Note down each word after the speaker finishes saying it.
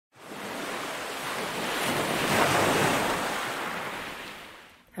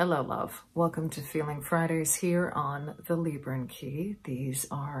Hello, love. Welcome to Feeling Fridays here on the Libran Key. These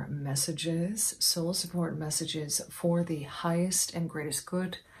are messages, soul support messages for the highest and greatest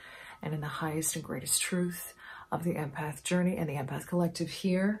good and in the highest and greatest truth of the Empath Journey and the Empath Collective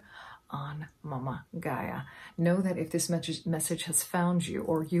here on Mama Gaia. Know that if this message has found you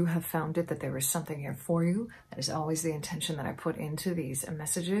or you have found it, that there is something here for you. That is always the intention that I put into these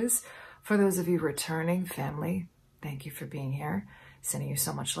messages. For those of you returning, family, thank you for being here. Sending you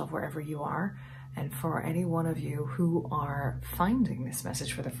so much love wherever you are. And for any one of you who are finding this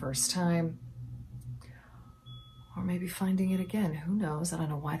message for the first time, or maybe finding it again, who knows? I don't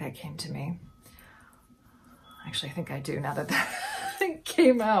know why that came to me. Actually, I think I do now that that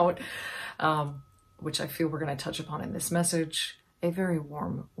came out, which I feel we're going to touch upon in this message. A very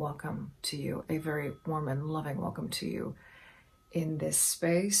warm welcome to you, a very warm and loving welcome to you in this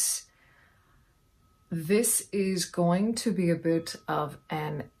space. This is going to be a bit of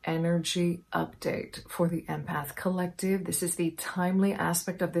an energy update for the Empath Collective. This is the timely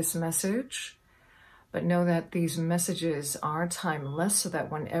aspect of this message, but know that these messages are timeless so that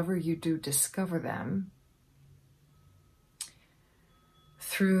whenever you do discover them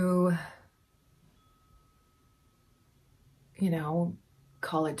through,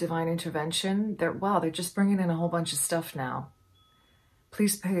 call it divine intervention, they're just bringing in a whole bunch of stuff now.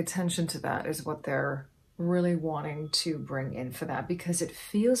 Please pay attention to that, is what they're really wanting to bring in for that, because it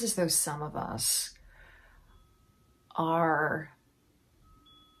feels as though some of us are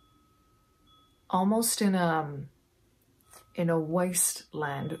almost in a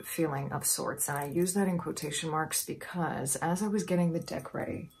wasteland feeling of sorts. And I use that in quotation marks because as I was getting the deck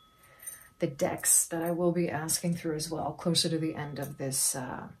ready, the decks that I will be asking through as well, closer to the end of this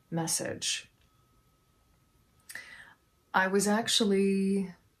message, I was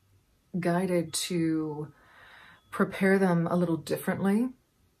actually guided to prepare them a little differently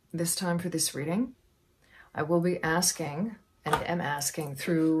this time for this reading. I will be asking, and am asking,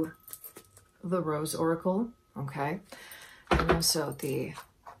 through the Rose Oracle, okay? And also the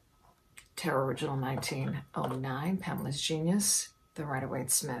Tarot Original 1909, Pamela's Genius, the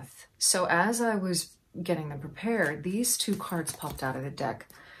Rider-Waite-Smith. So as I was getting them prepared, these two cards popped out of the deck.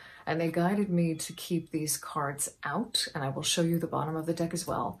 And they guided me to keep these cards out, and I will show you the bottom of the deck as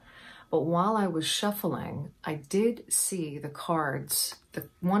well. But while I was shuffling, I did see the cards,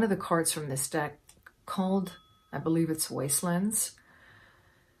 one of the cards from this deck called, I believe it's Wastelands,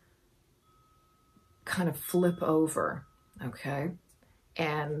 kind of flip over, okay?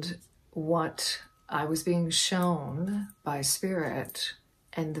 And what I was being shown by Spirit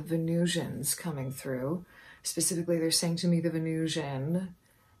and the Venusians coming through, specifically they're saying to me the Venusian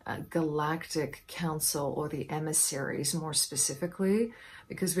Galactic Council, or the emissaries more specifically,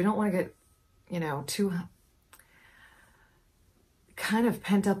 because we don't want to get, too kind of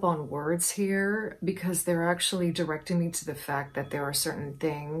pent up on words here, because they're actually directing me to the fact that there are certain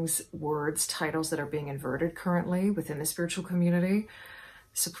things, words, titles that are being inverted currently within the spiritual community.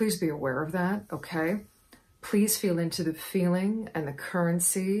 So please be aware of that, okay? Please feel into the feeling and the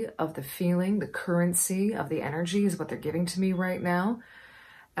currency of the feeling. The currency of the energy is what they're giving to me right now,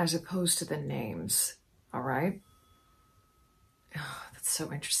 as opposed to the names, all right? Oh, that's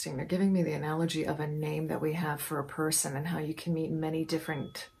so interesting. They're giving me the analogy of a name that we have for a person and how you can meet many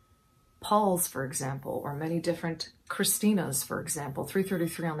different Pauls, for example, or many different Christinas, for example.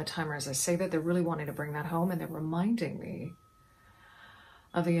 3:33 on the timer. As I say that, they're really wanting to bring that home, and they're reminding me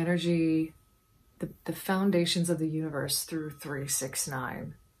of the energy, the foundations of the universe through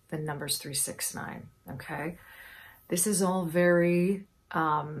 369, the numbers 369, okay? This is all very...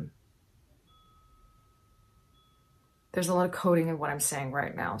 there's a lot of coding in what I'm saying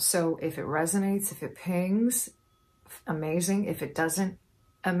right now. So if it resonates, if it pings, amazing. If it doesn't,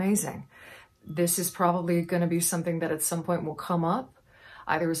 amazing. This is probably going to be something that at some point will come up,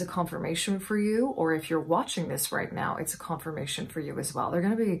 either as a confirmation for you, or if you're watching this right now, it's a confirmation for you as well. They're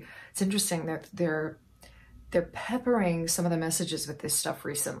going to be, it's interesting that they're peppering some of the messages with this stuff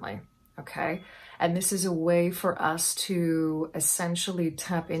recently. Okay. And this is a way for us to essentially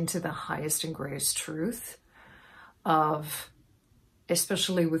tap into the highest and greatest truth of,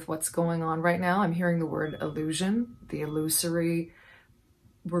 especially with what's going on right now. I'm hearing the word illusion, the illusory.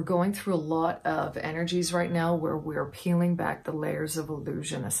 We're going through a lot of energies right now where we're peeling back the layers of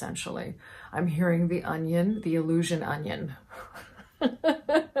illusion, essentially. I'm hearing the onion, the illusion onion.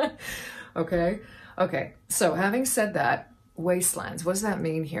 Okay. Okay. So having said that, wastelands. What does that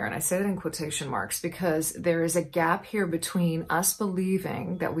mean here? And I say that in quotation marks because there is a gap here between us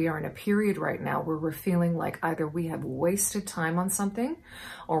believing that we are in a period right now where we're feeling like either we have wasted time on something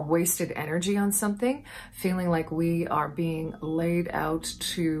or wasted energy on something, feeling like we are being laid out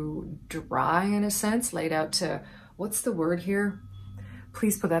to dry, in a sense, laid out to, what's the word here?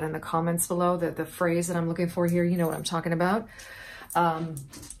 Please put that in the comments below, the phrase that I'm looking for here. You know what I'm talking about.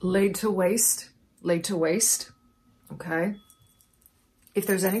 Laid to waste, okay? If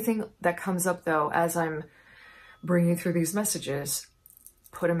there's anything that comes up though, as I'm bringing through these messages,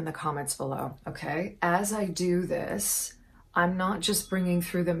 put them in the comments below, okay? As I do this, I'm not just bringing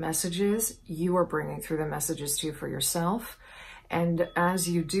through the messages, you are bringing through the messages too for yourself. And as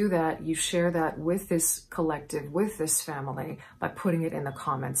you do that, you share that with this collective, with this family, by putting it in the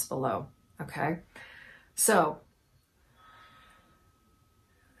comments below, okay? So,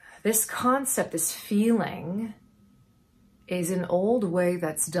 this concept, this feeling, is an old way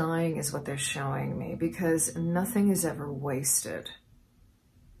that's dying, is what they're showing me, because nothing is ever wasted.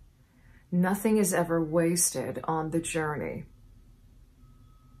 Nothing is ever wasted on the journey.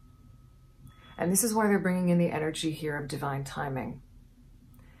 And this is why they're bringing in the energy here of divine timing.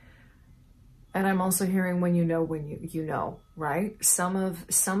 And I'm also hearing when you know, right? Some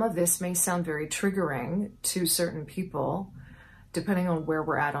of this may sound very triggering to certain people, depending on where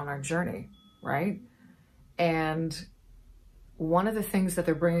we're at on our journey, right? And one of the things that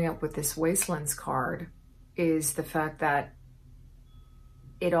they're bringing up with this Wastelands card is the fact that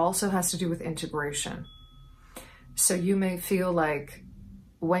it also has to do with integration. So you may feel like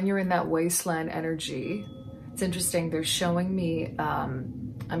when you're in that wasteland energy, it's interesting, they're showing me,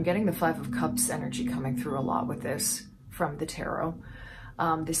 I'm getting the Five of Cups energy coming through a lot with this from the tarot.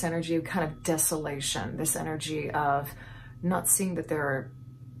 This energy of kind of desolation, this energy of not seeing that there are,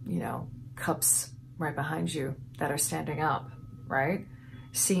 you know, cups right behind you that are standing up, right?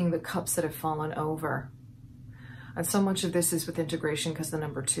 Seeing the cups that have fallen over. And so much of this is with integration because the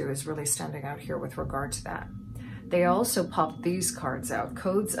number 2 is really standing out here with regard to that. They also popped these cards out.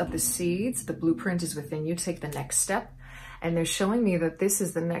 Codes of the Seeds, the blueprint is within you, take the next step. And they're showing me that this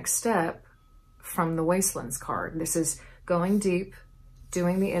is the next step from the Wastelands card. This is going deep,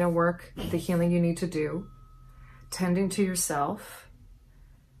 doing the inner work, the healing you need to do, tending to yourself.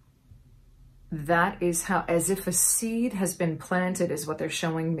 That is how, as if a seed has been planted, is what they're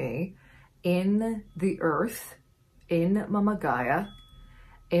showing me, in the earth, in Mama Gaia,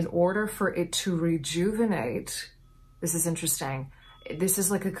 in order for it to rejuvenate. This is interesting. This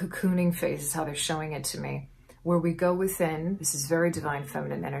is like a cocooning phase is how they're showing it to me, where we go within. This is very divine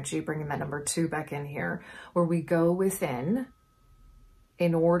feminine energy, bringing that number 2 back in here, where we go within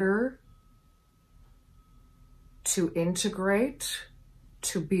in order to integrate,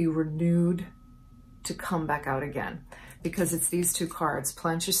 to be renewed, to come back out again. Because it's these 2 cards.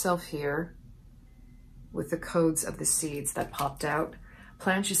 Plant yourself here with the codes of the seeds that popped out.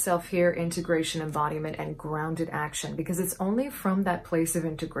 Plant yourself here, integration, embodiment, and grounded action. Because it's only from that place of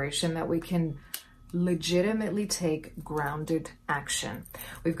integration that we can legitimately take grounded action.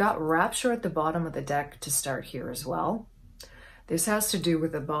 We've got Rapture at the bottom of the deck to start here as well. This has to do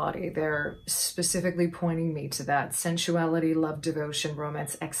with the body. They're specifically pointing me to that. Sensuality, love, devotion,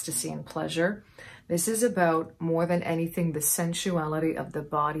 romance, ecstasy, and pleasure. This is about, more than anything, the sensuality of the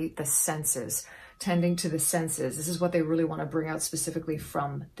body, the senses, tending to the senses. This is what they really want to bring out specifically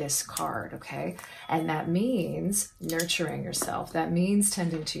from this card, okay? And that means nurturing yourself. That means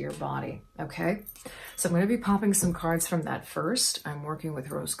tending to your body, okay? So I'm going to be popping some cards from that first. I'm working with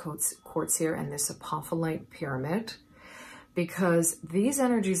rose quartz here and this Apophyllite pyramid, because these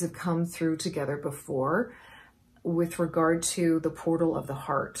energies have come through together before with regard to the portal of the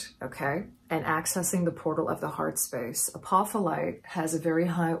heart, okay? And accessing the portal of the heart space. Apophyllite has a very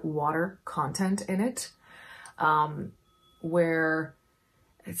high water content in it, where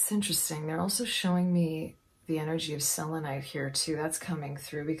it's interesting. They're also showing me the energy of selenite here too. That's coming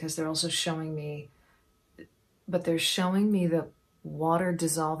through because they're also showing me, but they're showing me the water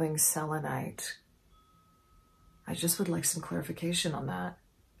dissolving selenite. I just would like some clarification on that.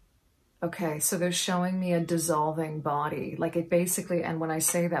 Okay, so they're showing me a dissolving body. Like it basically, and when I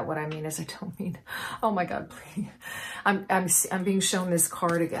say that, what I mean is I don't mean, oh my God, please. I'm being shown this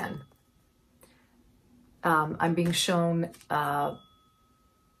card again. I'm being shown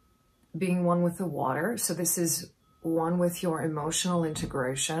being one with the water. So this is one with your emotional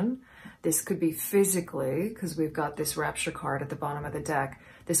integration. This could be physically, because we've got this Rapture card at the bottom of the deck.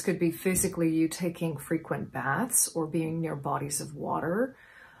 This could be physically you taking frequent baths or being near bodies of water.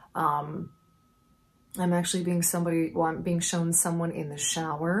 I'm actually being I'm being shown someone in the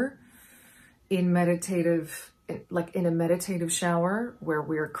shower, in meditative like in a meditative shower where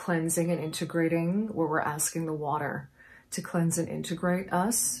we're cleansing and integrating, where we're asking the water to cleanse and integrate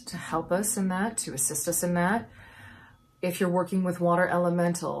us, to help us in that, to assist us in that. If you're working with water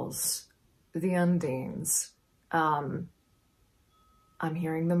elementals, the undines, I'm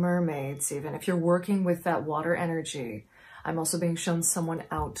hearing the mermaids even. If you're working with that water energy, I'm also being shown someone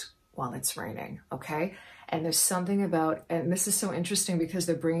out while it's raining, okay? And there's something about, and this is so interesting because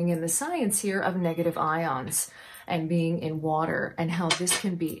they're bringing in the science here of negative ions and being in water and how this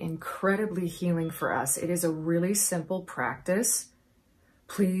can be incredibly healing for us. It is a really simple practice.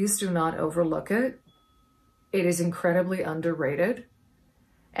 Please do not overlook it. It is incredibly underrated.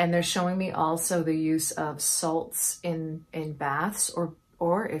 And they're showing me also the use of salts in baths,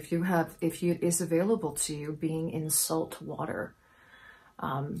 or if it is available to you, being in salt water.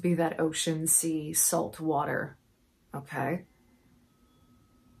 Be that ocean, sea, salt water, okay?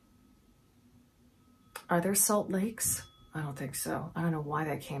 Are there salt lakes? I don't think so. I don't know why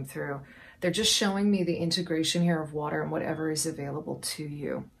that came through. They're just showing me the integration here of water and whatever is available to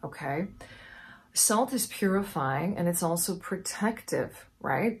you, okay? Salt is purifying and it's also protective,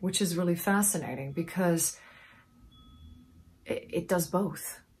 right? Which is really fascinating because it does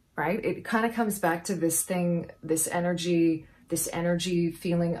both, right? It kind of comes back to this thing, this energy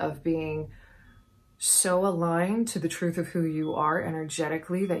feeling of being so aligned to the truth of who you are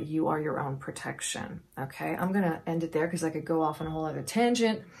energetically that you are your own protection. Okay, I'm going to end it there because I could go off on a whole other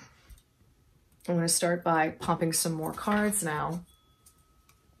tangent. I'm going to start by pumping some more cards now.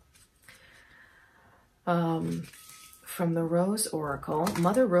 From the Rose Oracle.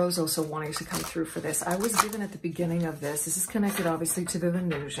 Mother Rose also wanting to come through for this. I was given at the beginning of this is connected obviously to the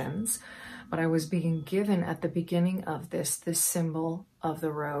Venusians, but I was being given at the beginning of this symbol of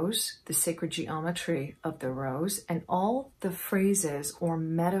the rose, the sacred geometry of the rose, and all the phrases or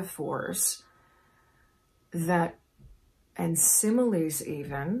metaphors that, and similes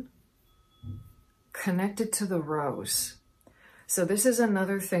even, connected to the rose. So this is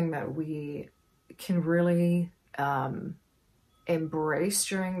another thing that we can really embrace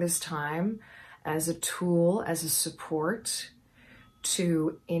during this time as a tool, as a support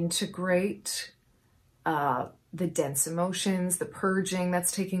to integrate the dense emotions, the purging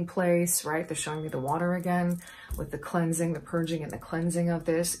that's taking place, right? They're showing me the water again with the cleansing, the purging and the cleansing of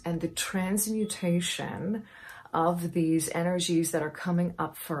this, and the transmutation of these energies that are coming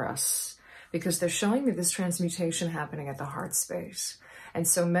up for us, because they're showing me this transmutation happening at the heart space. And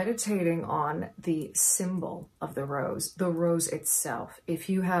so meditating on the symbol of the rose itself, if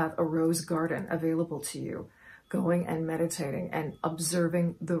you have a rose garden available to you, going and meditating and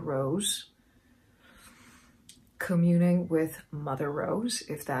observing the rose, communing with Mother Rose,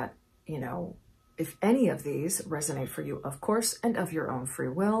 if that, you know, if any of these resonate for you, of course, and of your own free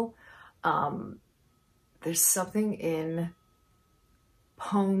will. There's something in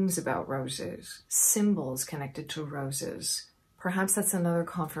poems about roses, symbols connected to roses. Perhaps that's another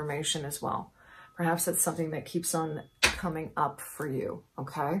confirmation as well. Perhaps that's something that keeps on coming up for you,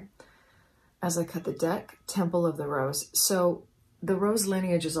 okay? As I cut the deck, Temple of the Rose. So the rose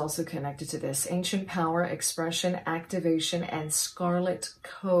lineage is also connected to this. Ancient power, expression, activation, and scarlet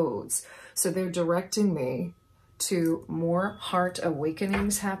codes. So they're directing me to more heart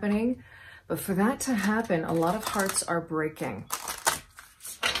awakenings happening. But for that to happen, a lot of hearts are breaking.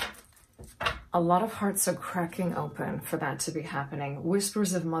 A lot of hearts are cracking open for that to be happening.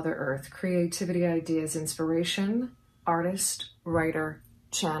 Whispers of Mother Earth, creativity, ideas, inspiration, artist, writer,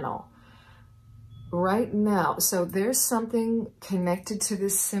 channel. Right now, so there's something connected to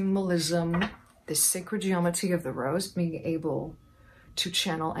this symbolism, this sacred geometry of the rose, being able to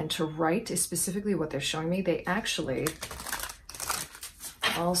channel and to write is specifically what they're showing me. They actually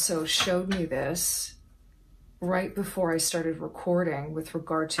also showed me this right before I started recording with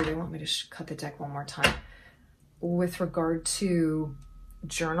regard to, they want me to cut the deck one more time, with regard to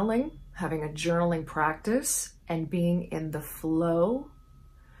journaling, having a journaling practice and being in the flow.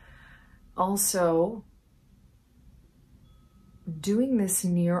 Also, doing this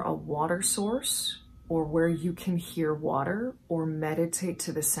near a water source or where you can hear water or meditate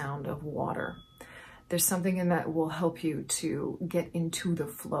to the sound of water. There's something in that will help you to get into the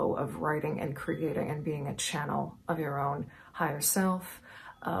flow of writing and creating and being a channel of your own higher self,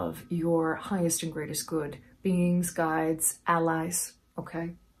 of your highest and greatest good beings, guides, allies,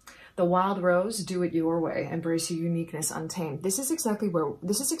 okay? The Wild Rose, do it your way, embrace your uniqueness untamed. This is exactly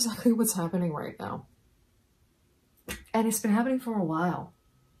what's happening right now. And it's been happening for a while.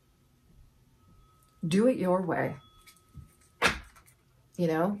 Do it your way. You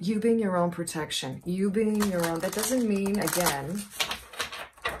know, you being your own protection, you being your own, that doesn't mean, again,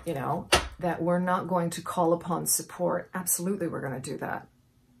 you know, that we're not going to call upon support. Absolutely, we're going to do that.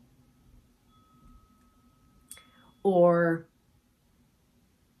 Or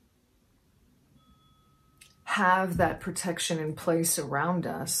have that protection in place around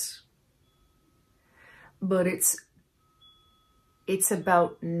us. But it's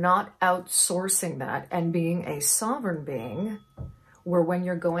about not outsourcing that and being a sovereign being, where when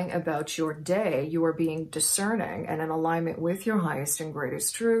you're going about your day, you are being discerning and in alignment with your highest and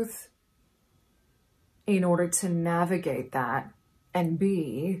greatest truth in order to navigate that and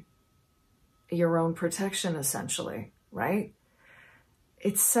be your own protection, essentially, right?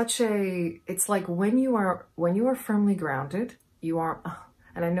 It's like when you are firmly grounded, you are,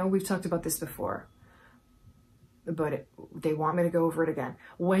 and I know we've talked about this before, but they want me to go over it again.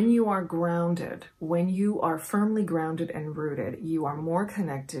 When you are grounded, when you are firmly grounded and rooted, you are more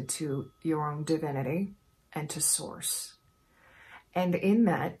connected to your own divinity and to source. And in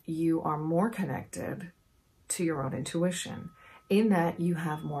that, you are more connected to your own intuition. In that, you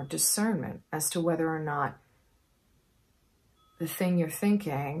have more discernment as to whether or not the thing you're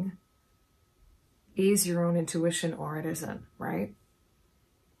thinking is your own intuition or it isn't, right?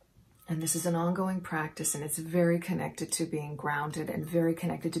 And this is an ongoing practice, and it's very connected to being grounded and very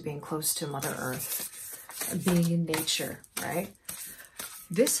connected to being close to Mother Earth, being in nature, right?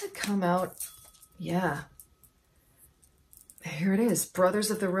 This had come out, yeah. Here it is, Brothers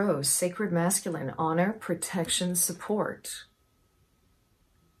of the Rose, Sacred Masculine, Honor, Protection, Support.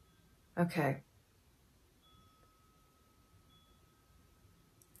 Okay.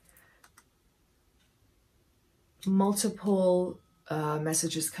 Multiple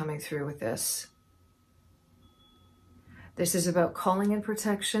messages coming through with this. This is about calling in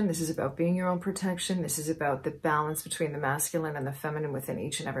protection. This is about being your own protection. This is about the balance between the masculine and the feminine within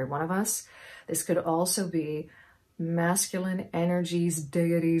each and every one of us. This could also be masculine energies,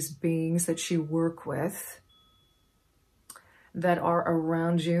 deities, beings that you work with that are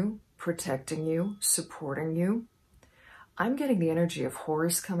around you, protecting you, supporting you. I'm getting the energy of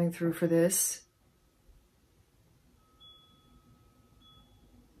Horus coming through for this.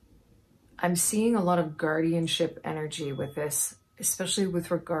 I'm seeing a lot of guardianship energy with this, especially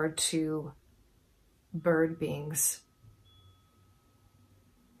with regard to bird beings.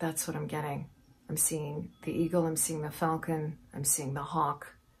 That's what I'm getting. I'm seeing the eagle, I'm seeing the falcon, I'm seeing the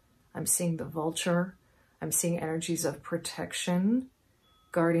hawk, I'm seeing the vulture, I'm seeing energies of protection,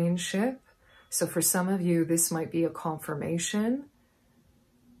 guardianship. So for some of you, this might be a confirmation.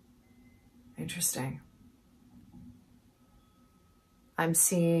 Interesting. I'm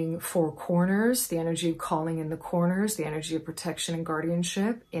seeing four corners, the energy of calling in the corners, the energy of protection and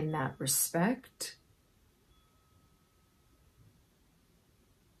guardianship in that respect.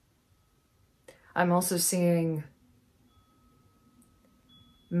 I'm also seeing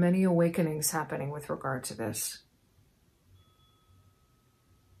many awakenings happening with regard to this.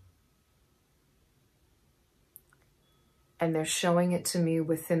 And they're showing it to me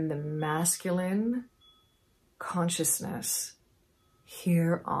within the masculine consciousness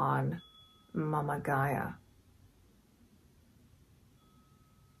here on Mama Gaia.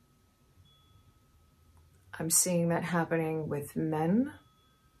 I'm seeing that happening with men,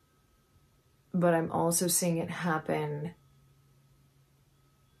 but I'm also seeing it happen,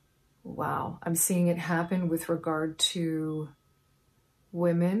 wow, I'm seeing it happen with regard to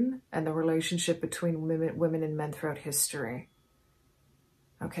women and the relationship between women and men throughout history.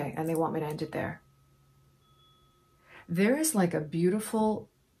 Okay, and they want me to end it there. There is like a beautiful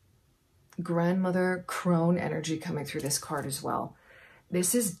grandmother crone energy coming through this card as well.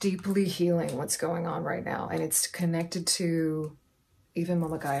 This is deeply healing what's going on right now. And it's connected to even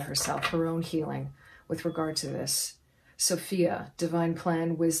Mama Gaia herself, her own healing with regard to this. Sophia, divine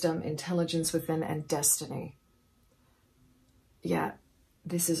plan, wisdom, intelligence within, and destiny. Yeah,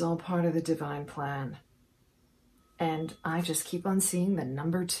 this is all part of the divine plan. And I just keep on seeing the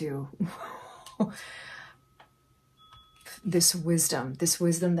number 2. This wisdom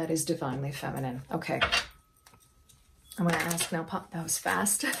that is divinely feminine. Okay. I'm going to ask now, pop, that was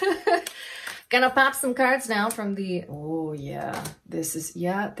fast. Gonna pop some cards now from the, oh yeah, this is,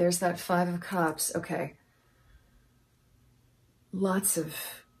 yeah, there's that 5 of Cups. Okay. Lots of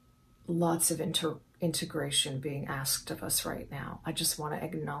integration being asked of us right now. I just want to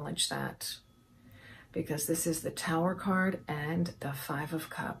acknowledge that because this is the Tower card and the 5 of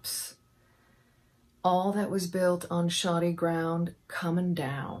Cups. All that was built on shoddy ground coming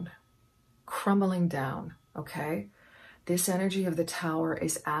down, crumbling down, okay? This energy of the Tower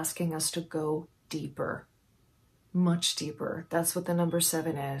is asking us to go deeper, much deeper. That's what the number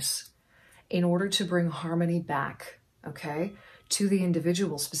 7 is. In order to bring harmony back, okay? to the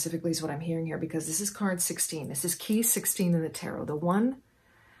individual specifically is what I'm hearing here, because this is card 16. This is key 16 in the tarot. The one,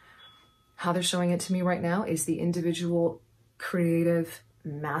 how they're showing it to me right now, is the individual creative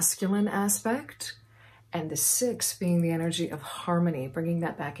masculine aspect, and the 6 being the energy of harmony, bringing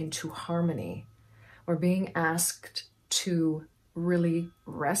that back into harmony. We're being asked to really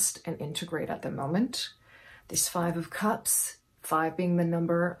rest and integrate at the moment. This 5 of Cups, 5 being the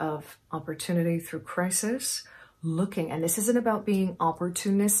number of opportunity through crisis, looking, and this isn't about being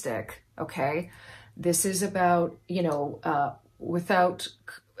opportunistic, okay? This is about, you know, without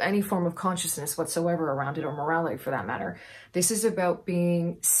any form of consciousness whatsoever around it, or morality for that matter. This is about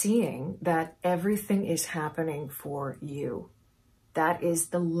seeing that everything is happening for you. That is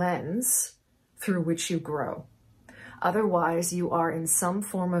the lens through which you grow. Otherwise, you are in some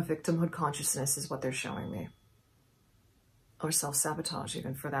form of victimhood consciousness, is what they're showing me. Or self-sabotage,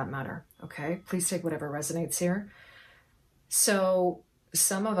 even, for that matter, okay? Please take whatever resonates here. So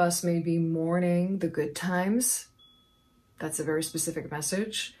some of us may be mourning the good times. That's a very specific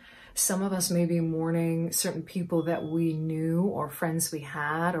message. Some of us may be mourning certain people that we knew, or friends we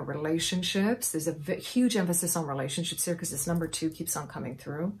had, or relationships. There's a huge emphasis on relationships here, because this number 2 keeps on coming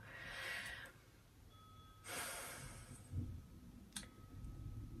through.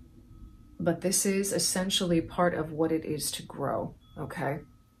 But this is essentially part of what it is to grow, okay,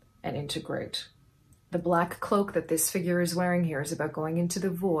 and integrate. The black cloak that this figure is wearing here is about going into the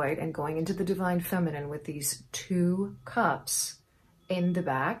void and going into the divine feminine with these 2 cups in the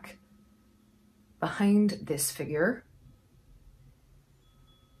back behind this figure.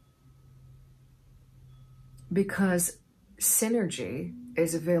 Because synergy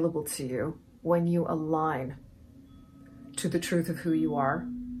is available to you when you align to the truth of who you are.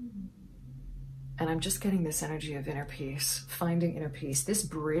 And I'm just getting this energy of inner peace, finding inner peace. This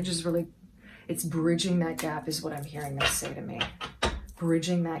bridge is really, it's bridging that gap, is what I'm hearing them say to me.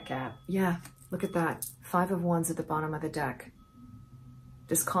 Bridging that gap. Yeah, look at that. 5 of Wands at the bottom of the deck.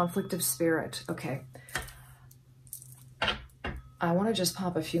 This conflict of spirit. Okay. I want to just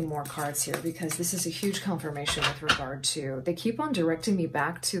pop a few more cards here, because this is a huge confirmation with regard to, they keep on directing me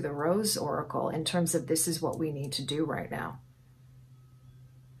back to the Rose Oracle in terms of this is what we need to do right now.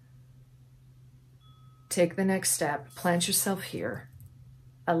 Take the next step, plant yourself here,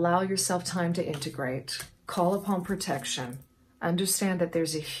 allow yourself time to integrate, call upon protection, understand that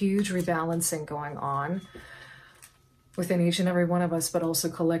there's a huge rebalancing going on within each and every one of us, but also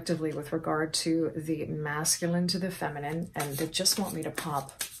collectively with regard to the masculine to the feminine. And they just want me to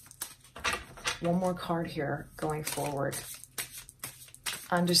pop one more card here going forward.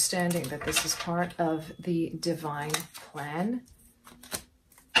 Understanding that this is part of the divine plan.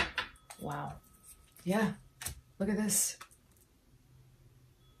 Wow. Yeah, look at this.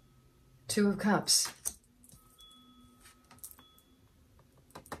 2 of Cups.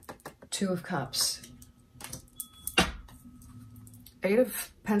 2 of Cups. 8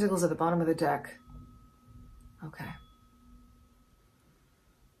 of Pentacles at the bottom of the deck. Okay.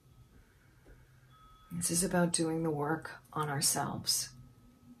 This is about doing the work on ourselves.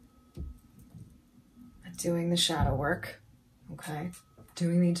 Doing the shadow work, okay?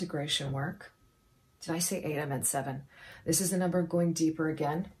 Doing the integration work. Did I say 8? I meant 7. This is the number of going deeper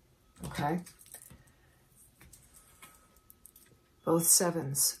again, okay? Both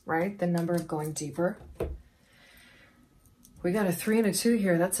 7s, right? The number of going deeper. We got a 3 and a 2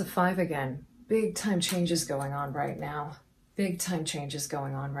 here. That's a 5 again. Big time changes going on right now. Big time changes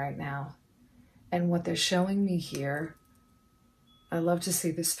going on right now. And what they're showing me here, I love to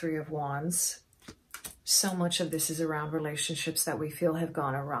see this 3 of Wands. So much of this is around relationships that we feel have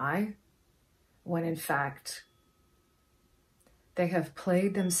gone awry, when in fact they have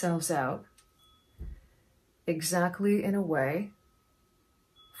played themselves out exactly in a way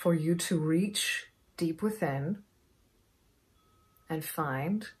for you to reach deep within and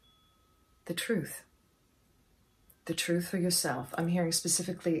find the truth for yourself. I'm hearing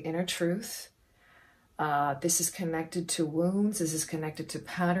specifically inner truth. This is connected to wounds. This is connected to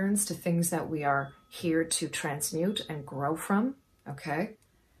patterns, to things that we are here to transmute and grow from, okay?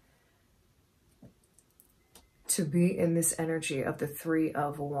 To be in this energy of the 3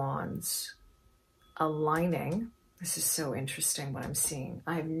 of Wands, aligning. This is so interesting what I'm seeing.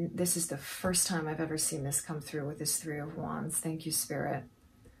 This is the first time I've ever seen this come through with this 3 of Wands. Thank you, Spirit.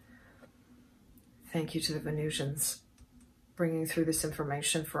 Thank you to the Venusians bringing through this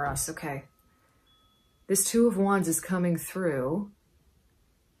information for us. Okay. This 2 of Wands is coming through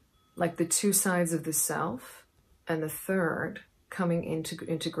like the 2 sides of the self, and the 3rd coming into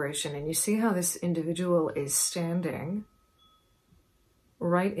integration. And you see how this individual is standing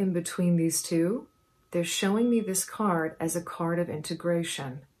right in between these 2, They're showing me this card as a card of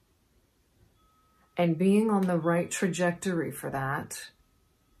integration and being on the right trajectory for that,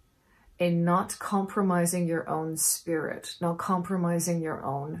 and not compromising your own spirit, not compromising your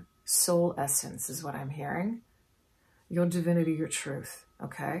own soul essence is what I'm hearing. Your divinity, your truth,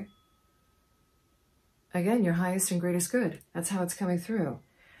 okay? Again, your highest and greatest good. That's how it's coming through.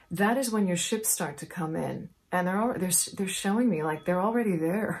 That is when your ships start to come in. And they're showing me like they're already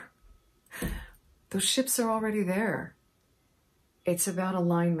there. Those ships are already there. It's about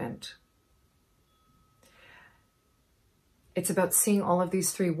alignment. It's about seeing all of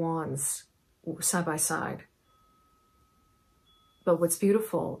these three wands side by side. But what's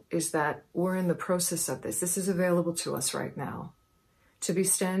beautiful is that we're in the process of this. This is available to us right now. To be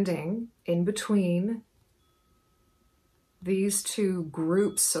standing in between these two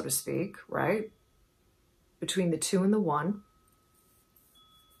groups, so to speak, right? Between the 2 and the 1.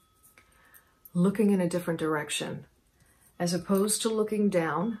 Looking in a different direction. As opposed to looking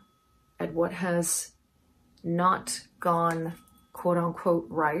down at what has not gone, quote unquote,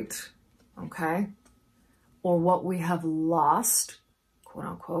 right, okay? Or what we have lost, quote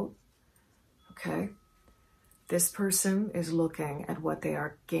unquote, okay? This person is looking at what they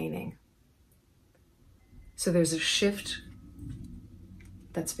are gaining. So there's a shift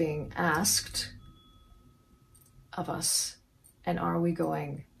that's being asked of us. And are we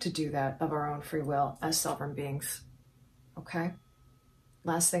going to do that of our own free will as sovereign beings? Okay?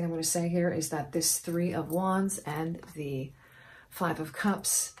 Last thing I'm going to say here is that this 3 of Wands and the 5 of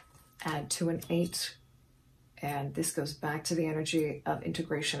Cups add to an 8. And this goes back to the energy of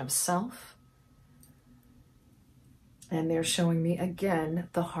integration of self. And they're showing me again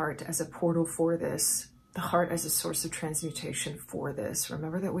the heart as a portal for this, the heart as a source of transmutation for this.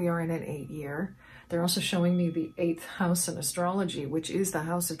 Remember that we are in an 8 year. They're also showing me the 8th house in astrology, which is the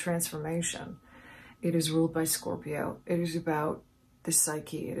house of transformation. It is ruled by Scorpio. It is about the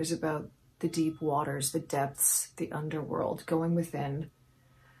psyche. It is about the deep waters, the depths, the underworld, going within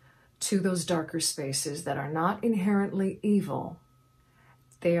to those darker spaces that are not inherently evil.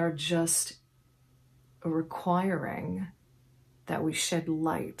 They are just requiring that we shed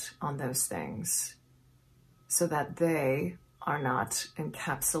light on those things so that they are not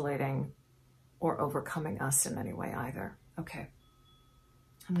encapsulating or overcoming us in any way either. Okay,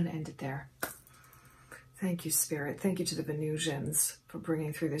 I'm going to end it there. Thank you, Spirit. Thank you to the Venusians for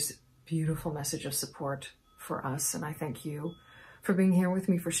bringing through this beautiful message of support for us. And I thank you for being here with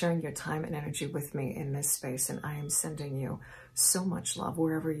me, for sharing your time and energy with me in this space. And I am sending you so much love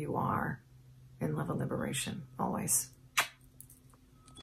wherever you are, in love and liberation, always.